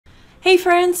Hey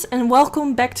friends, and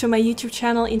welcome back to my YouTube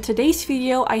channel. In today's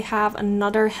video I have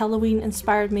another Halloween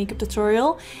inspired makeup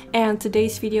tutorial, and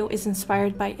today's video is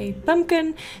inspired by a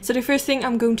pumpkin. So the first thing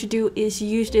I'm going to do is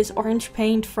use this orange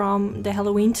paint from the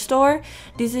Halloween store.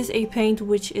 This is a paint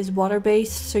which is water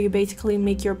based, so you basically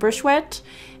make your brush wet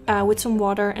with some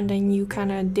water and then you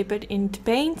kind of dip it into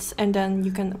paint and then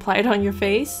you can apply it on your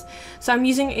face. So I'm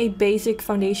using a basic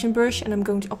foundation brush and I'm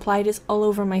going to apply this all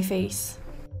over my face.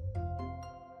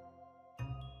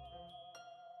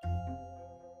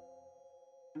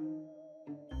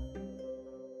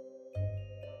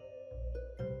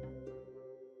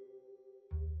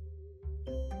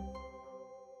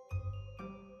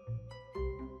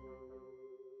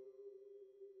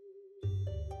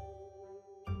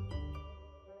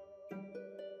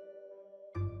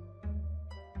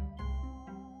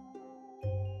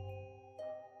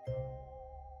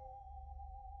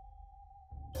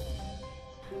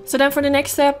 So then for the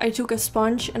next step I took a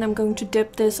sponge and I'm going to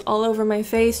dip this all over my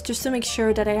face just to make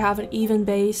sure that I have an even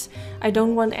base. I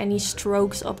don't want any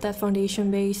strokes of that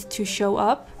foundation base to show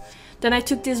up. Then I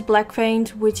took this black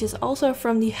paint, which is also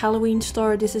from the Halloween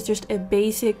store. This is just a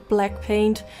basic black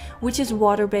paint which is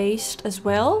water based as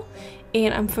well.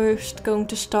 And I'm first going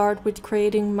to start with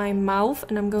creating my mouth,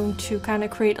 and I'm going to kind of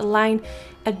create a line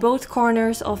at both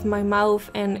corners of my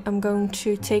mouth, and I'm going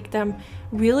to take them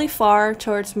really far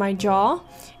towards my jaw.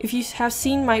 If you have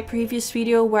seen my previous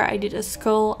video where I did a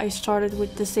skull, I started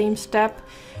with the same step,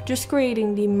 just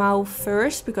creating the mouth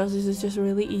first because this is just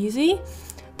really easy.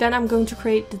 Then I'm going to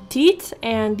create the teeth,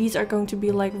 and these are going to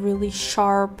be like really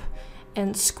sharp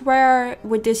and square.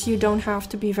 With this you don't have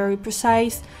to be very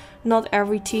precise. Not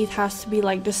every teeth has to be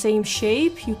like the same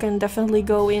shape. You can definitely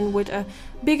go in with a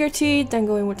bigger teeth, then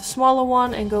go in with a smaller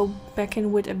one and go back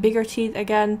in with a bigger teeth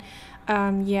again.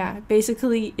 Yeah,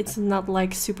 basically it's not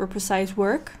like super precise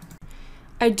work.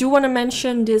 I do want to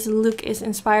mention this look is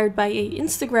inspired by a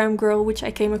Instagram girl which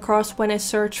I came across when I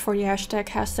searched for the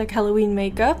hashtag Halloween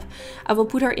makeup. I will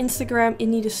put her Instagram in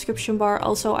the description bar.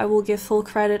 Also, I will give full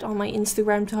credit on my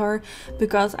Instagram to her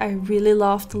because I really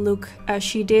loved the look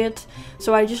she did.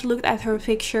 So I just looked at her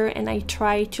picture and I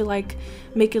tried to like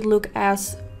make it look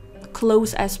as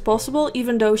close as possible,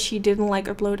 even though she didn't like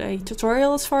upload a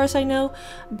tutorial as far as I know.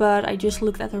 But I just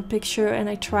looked at her picture and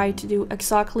I tried to do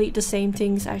exactly the same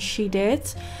things as she did.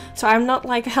 So I'm not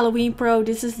like a Halloween pro.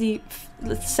 This is the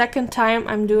second time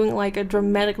I'm doing like a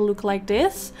dramatic look like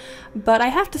this, but I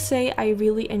have to say I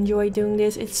really enjoy doing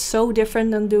this. It's so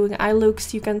different than doing eye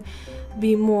looks. You can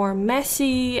be more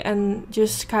messy and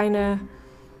just kind of,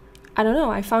 I don't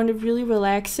know, I found it really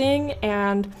relaxing.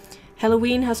 And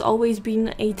Halloween has always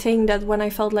been a thing that when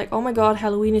I felt like, oh my god,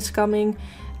 Halloween is coming,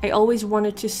 I always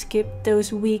wanted to skip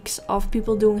those weeks of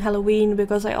people doing Halloween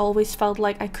because I always felt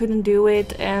like I couldn't do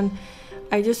it and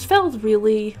I just felt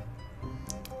really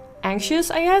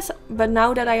anxious, I guess. But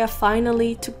now that I have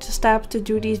finally took the step to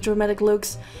do these dramatic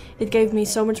looks, it gave me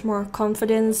so much more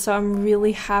confidence. So I'm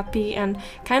really happy and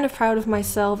kind of proud of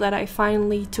myself that I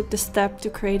finally took the step to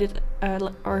create it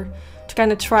or to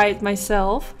kind of try it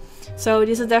myself. So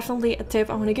this is definitely a tip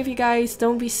I want to give you guys.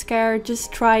 Don't be scared,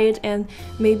 just try it and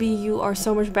maybe you are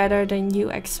so much better than you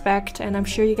expect, and I'm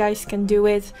sure you guys can do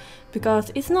it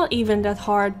because it's not even that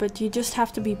hard, but you just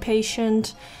have to be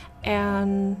patient.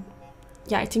 And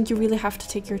yeah, I think you really have to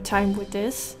take your time with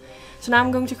this. So now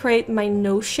I'm going to create my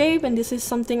nose shape, and this is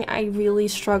something I really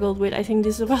struggled with. I think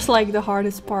this was like the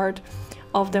hardest part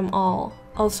of them all.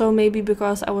 Also maybe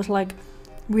because I was like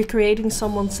recreating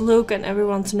someone's look and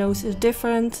everyone's nose is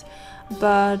different,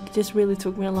 but this really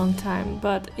took me a long time.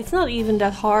 But it's not even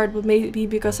that hard, but maybe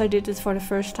because I did it for the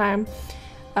first time,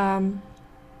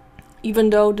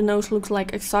 even though the nose looks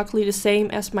like exactly the same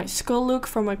as my skull look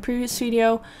from my previous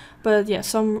video. But yeah,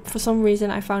 for some reason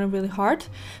I found it really hard.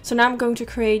 So now I'm going to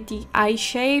create the eye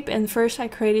shape, and first I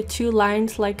created two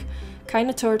lines like kind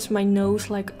of towards my nose,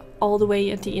 like all the way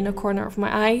at the inner corner of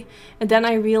my eye. And then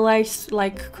I realized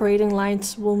like creating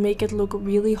lines will make it look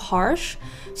really harsh.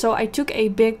 So I took a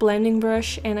big blending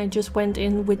brush and I just went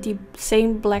in with the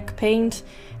same black paint,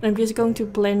 and I'm just going to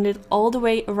blend it all the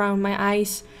way around my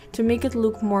eyes to make it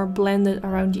look more blended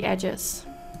around the edges.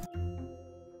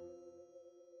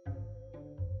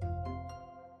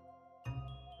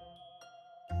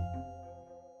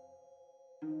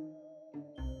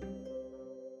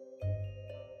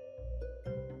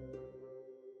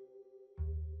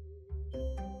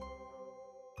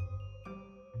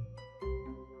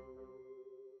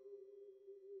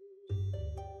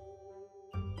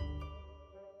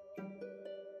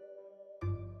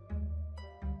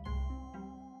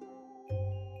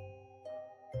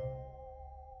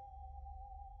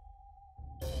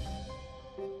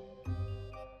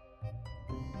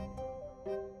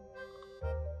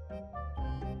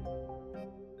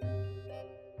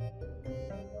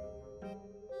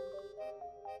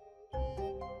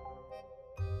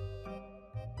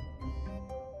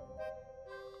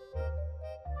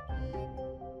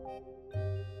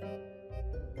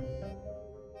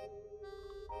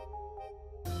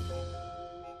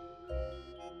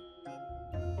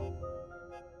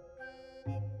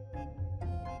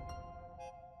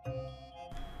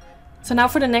 So now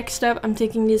for the next step, I'm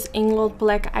taking this Inglot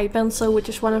black eye pencil, which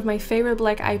is one of my favorite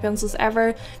black eye pencils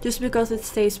ever, just because it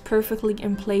stays perfectly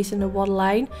in place in the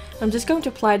waterline. I'm just going to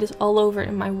apply this all over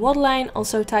in my waterline,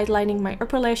 also tight lining my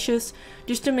upper lashes,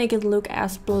 just to make it look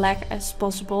as black as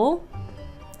possible.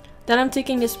 Then I'm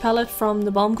taking this palette from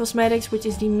theBalm Cosmetics, which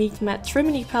is the Meet Matte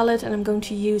Trimony palette, and I'm going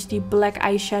to use the black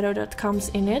eyeshadow that comes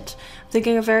in it. I'm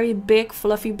taking a very big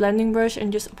fluffy blending brush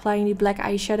and just applying the black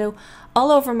eyeshadow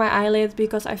all over my eyelid,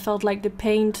 because I felt like the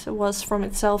paint was from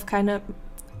itself kind of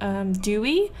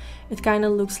dewy. It kind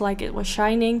of looks like it was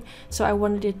shining, so I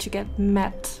wanted it to get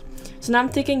matte. So now I'm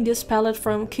taking this palette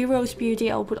from Rose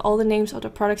Beauty. I'll put all the names of the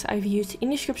products I've used in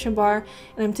the description bar.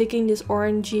 And I'm taking this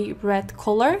orangey red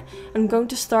color. I'm going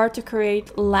to start to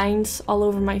create lines all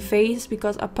over my face,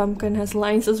 because a pumpkin has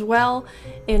lines as well.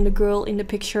 And the girl in the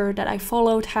picture that I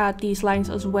followed had these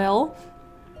lines as well.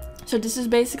 So this is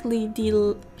basically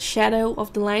the shadow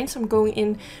of the lines. I'm going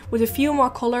in with a few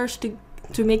more colors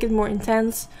to make it more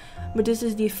intense. But this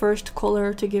is the first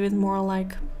color to give it more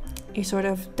like a sort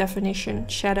of definition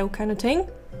shadow kind of thing.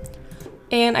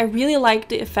 And I really like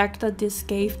the effect that this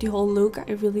gave the whole look.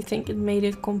 I really think it made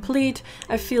it complete.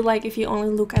 I feel like if you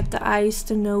only look at the eyes,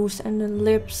 the nose and the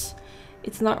lips,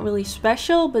 it's not really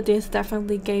special, but this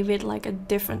definitely gave it like a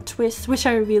different twist, which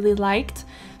I really liked.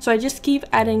 So I just keep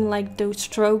adding like those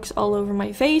strokes all over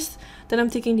my face. Then I'm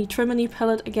taking the Trimony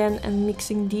palette again and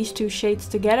mixing these two shades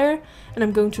together, and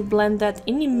I'm going to blend that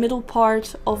in the middle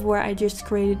part of where I just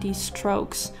created these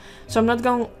strokes. So I'm not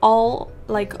going all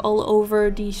over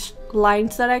these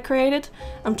lines that I created.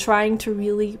 I'm trying to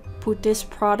really put this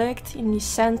product in the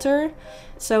center,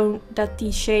 so that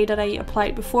the shade that I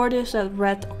applied before this, that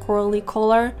red corally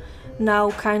color,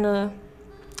 now kind of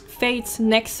fades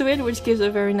next to it, which gives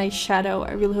a very nice shadow.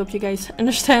 I really hope you guys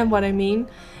understand what I mean.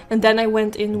 And then I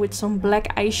went in with some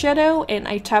black eyeshadow and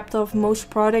I tapped off most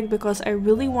product, because I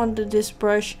really wanted this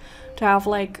brush to have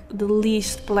like the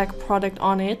least black product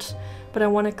on it. But I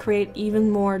want to create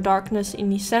even more darkness in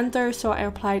the center, so I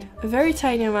applied a very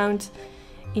tiny amount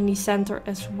in the center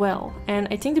as well. And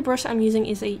I think the brush I'm using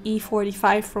is a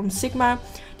E45 from Sigma.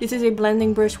 This is a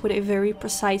blending brush with a very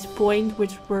precise point,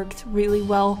 which worked really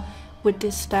well with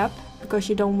this step, because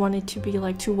you don't want it to be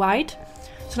like too wide.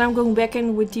 So now I'm going back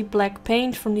in with the black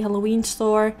paint from the Halloween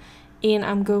store, and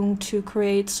I'm going to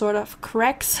create sort of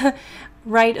cracks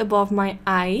right above my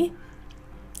eye,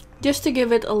 just to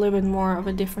give it a little bit more of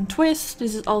a different twist.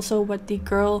 This is also what the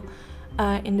girl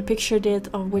in the picture did,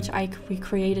 of which I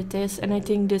recreated this, and I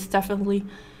think this definitely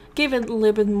gave it a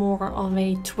little bit more of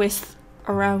a twist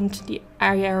around the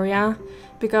eye area,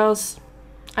 because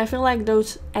I feel like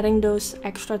adding those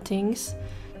extra things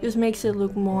just makes it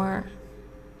look more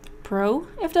pro,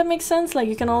 if that makes sense. Like,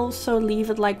 you can also leave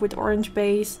it like with orange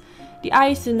base, the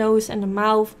eyes, the nose and the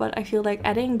mouth, but I feel like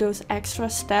adding those extra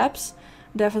steps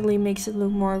definitely makes it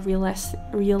look more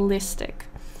realistic.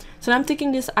 So now I'm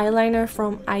taking this eyeliner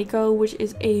from Eyeko, which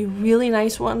is a really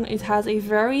nice one. It has a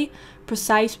very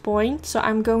precise point, so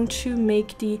I'm going to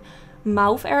make the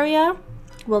mouth area,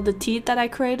 well, the teeth that I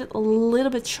created, a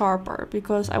little bit sharper,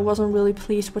 because I wasn't really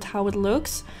pleased with how it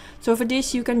looks. So for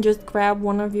this, you can just grab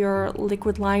one of your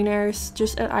liquid liners,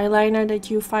 just an eyeliner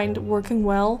that you find working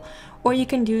well, or you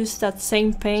can use that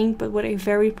same paint but with a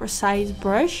very precise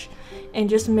brush and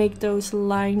just make those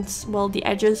lines, well, the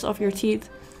edges of your teeth,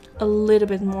 a little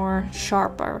bit more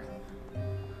sharper.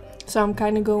 So I'm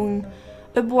kind of going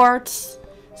upwards,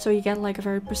 so you get like a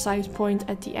very precise point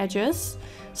at the edges.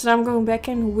 So now I'm going back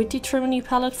in with the Trimony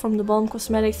palette from theBalm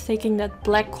Cosmetics, taking that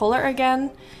black color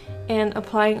again and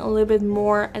applying a little bit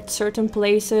more at certain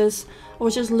places. I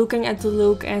was just looking at the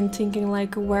look and thinking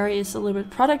like, where is a little bit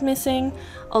product missing?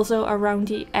 Also around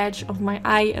the edge of my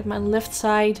eye at my left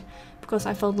side, because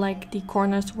I felt like the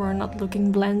corners were not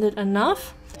looking blended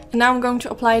enough. And now I'm going to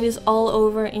apply this all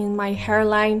over in my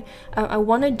hairline. I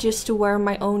wanted just to wear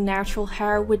my own natural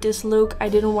hair with this look. I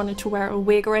didn't want to wear a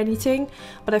wig or anything,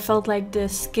 but I felt like the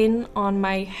skin on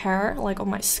my hair, like on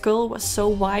my skull, was so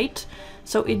white,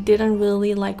 so it didn't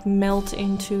really like melt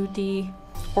into the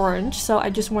orange. So I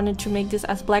just wanted to make this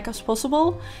as black as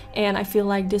possible, and I feel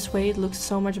like this way it looks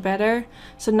so much better.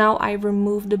 So now I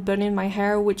removed the bun in my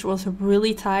hair, which was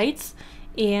really tight.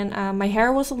 And my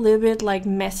hair was a little bit like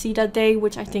messy that day,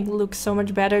 which I think looks so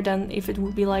much better than if it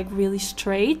would be like really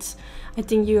straight. I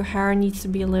think your hair needs to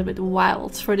be a little bit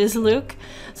wild for this look.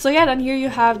 So yeah, then here you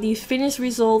have the finished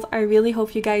result. I really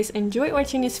hope you guys enjoyed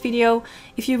watching this video.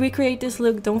 If you recreate this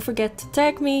look, don't forget to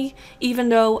tag me, even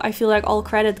though I feel like all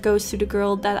credit goes to the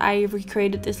girl that I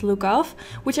recreated this look of,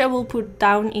 which I will put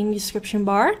down in the description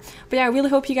bar. But yeah, I really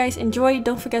hope you guys enjoyed.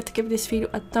 Don't forget to give this video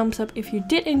a thumbs up if you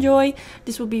did enjoy.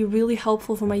 This will be really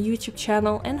helpful for my YouTube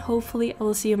channel, and hopefully I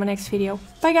will see you in my next video.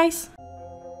 Bye guys!